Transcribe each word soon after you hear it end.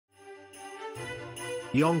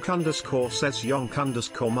Yonk_ says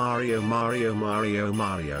Yonk_ Mario Mario Mario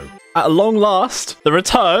Mario. At long last, the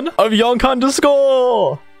return of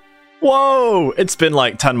Yonk_. Whoa! It's been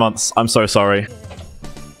like 10 months. I'm so sorry.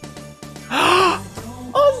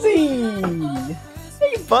 Ozzy!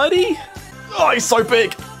 Hey, buddy! Oh, he's so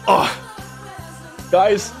big! Oh.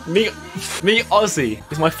 Guys, meet Ozzy.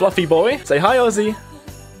 He's my fluffy boy. Say hi, Ozzy.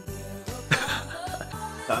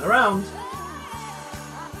 Turn around.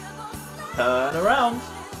 Turn around.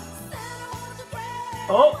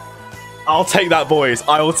 Oh! I'll take that, boys.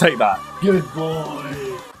 I will take that. Good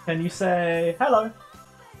boy. Can you say hello?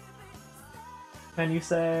 Can you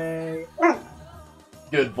say...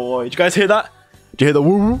 Good boy. Did you guys hear that? Did you hear the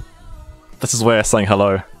woo? This is where I'm saying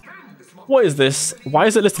hello. What is this? Why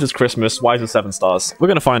is it listed as Christmas? Why is it 7 stars? We're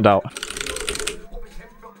gonna find out.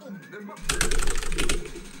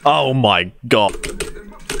 Oh my god.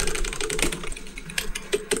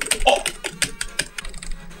 Oh!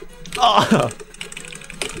 Ah!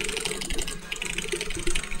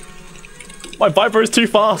 My Viper is too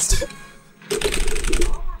fast.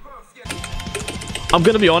 I'm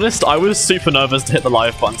gonna be honest, I was super nervous to hit the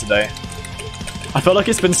live button today. I felt like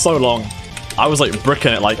it's been so long. I was like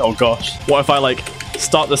bricking it like, oh gosh. What if I like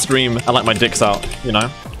start the stream and like my dick's out, you know?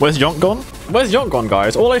 Where's Yonk gone? Where's Yonk gone,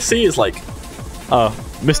 guys? All I see is like,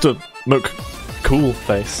 Mr. Mook cool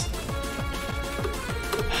face.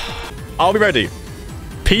 I'll be ready.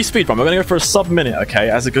 P speedrun, we're gonna go for a sub-minute, okay?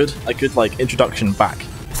 As a good like introduction back.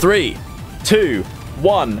 3, 2,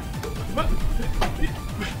 1.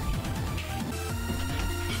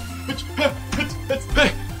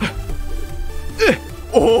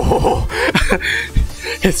 Oh!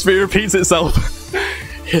 History repeats itself.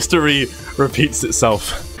 History repeats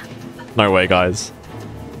itself. No way, guys.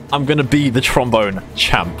 I'm gonna be the trombone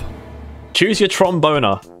champ. Choose your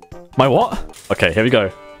tromboner. My what? Okay, here we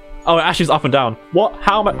go. Oh, it actually is up and down. What?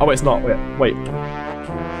 How am I? Oh, wait, it's not. Wait.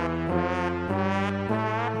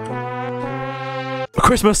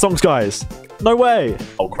 Christmas songs, guys. No way.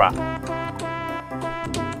 Oh, crap.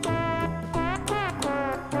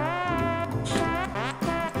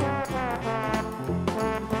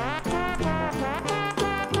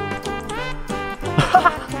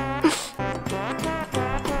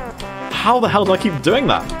 How the hell do I keep doing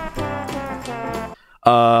that?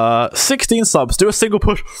 16 subs. Do a single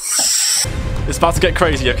push. It's about to get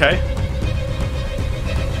crazy, okay?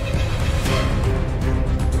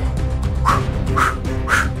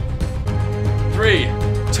 Three,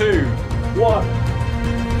 2, 1.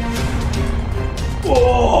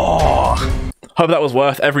 Whoa! Hope that was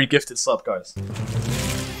worth every gifted sub, guys.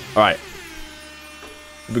 All right.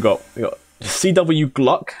 We got CW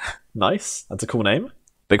Gluck. Nice. That's a cool name.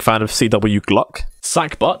 Big fan of CW Gluck.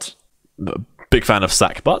 Sackbutt. Big fan of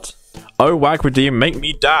Sackbutt. Oh, Wag Redeem, make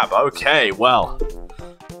me dab. Okay, well.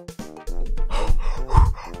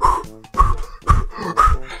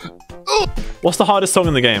 What's the hardest song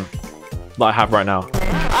in the game that I have right now?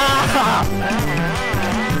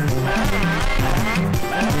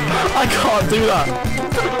 I can't do that.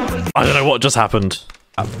 I don't know what just happened.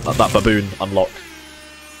 That baboon unlocked.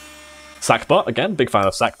 Sackbutt, again, big fan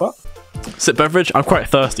of Sackbutt. Sip beverage, I'm quite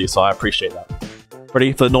thirsty, so I appreciate that.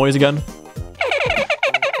 Ready for the noise again?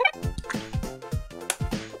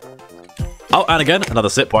 Oh, and again, another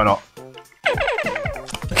sip, why not?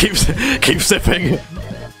 Keep sipping.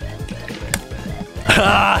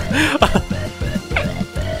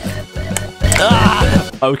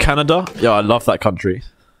 Oh, Canada? Yeah, I love that country.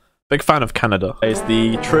 Big fan of Canada. It's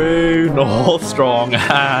the true north, strong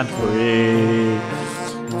and free.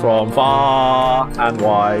 From far and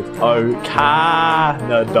wide, oh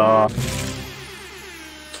Canada.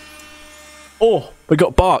 Oh, we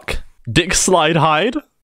got bark. Dick Slide Hide.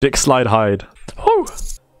 Dick Slide Hide. Oh,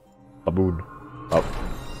 baboon. Oh.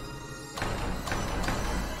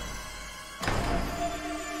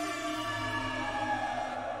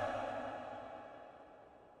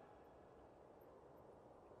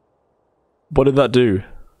 What did that do?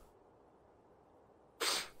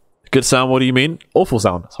 Good sound, what do you mean? Awful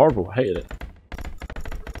sound. It's horrible. I hated it.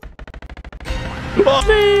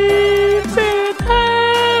 Sleep in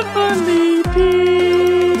heavenly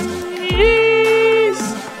peace.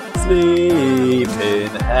 Sleep in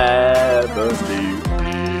heavenly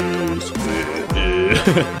peace.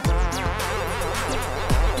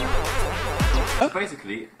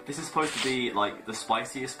 Basically, this is supposed to be like the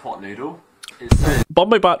spiciest pot noodle.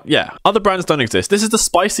 Bombay Bat, yeah. Other brands don't exist. This is the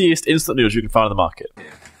spiciest instant noodles you can find on the market. Yeah.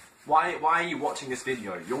 Why are you watching this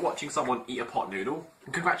video? You're watching someone eat a pot noodle?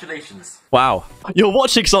 Congratulations. Wow. You're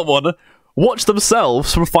watching someone watch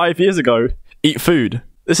themselves from 5 years ago eat food.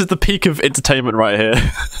 This is the peak of entertainment right here.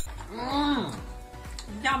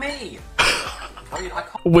 me. I mean, I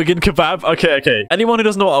can't. Wigan kebab? Okay, okay. Anyone who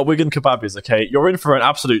doesn't know what a wigan kebab is, okay, you're in for an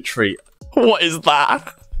absolute treat. What is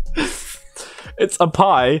that? It's a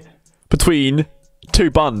pie between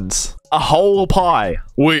two buns. A whole pie.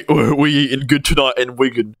 We eating good tonight in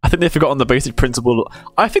Wigan. I think they forgot on the basic principle.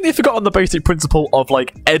 I think they forgot on the basic principle of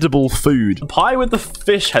like edible food. A pie with the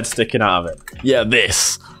fish head sticking out of it. Yeah,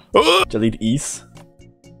 this. Jellied ease.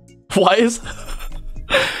 What is?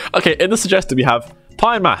 Okay, in the suggested we have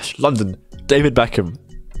pie and mash, London, David Beckham.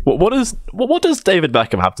 What does David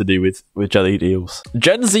Beckham have to do with jellied eels?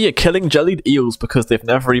 Gen Z are killing jellied eels because they've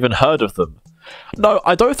never even heard of them. No,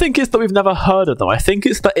 I don't think it's that we've never heard of them. I think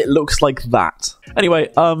it's that it looks like that. Anyway,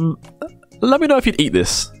 let me know if you'd eat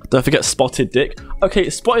this. Don't forget spotted dick. Okay,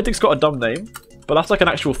 spotted dick's got a dumb name, but that's like an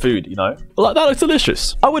actual food, you know? Like, that looks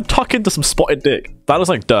delicious. I would tuck into some spotted dick. That looks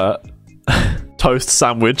like dirt. Toast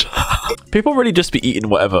sandwich. People really just be eating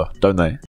whatever, don't they?